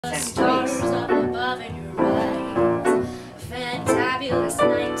The stars up above in your eyes, a fantabulous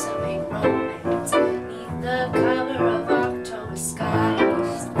night to make romance, neath the cover of October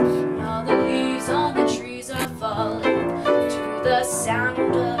skies. And all the leaves on the trees are falling to the sound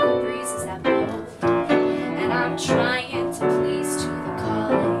of the breezes that blow. And I'm trying to please to the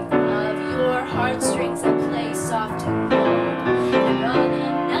calling of your heartstrings that play soft and low. And all the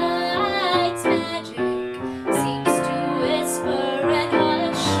night's magic seems to whisper and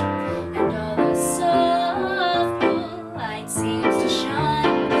hush, and all the soft moonlight seems to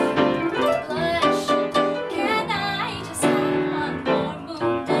shine blush. Can I just have one more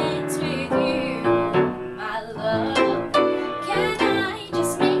moon dance with you, my love? Can I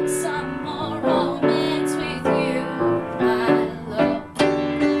just make some more romance with you, my love?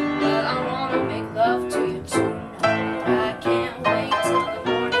 Well, I wanna make love to you tonight. I can't wait till the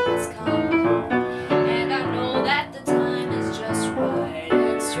morning has come, and I know that the time is just right,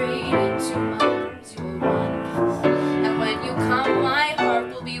 and straight into my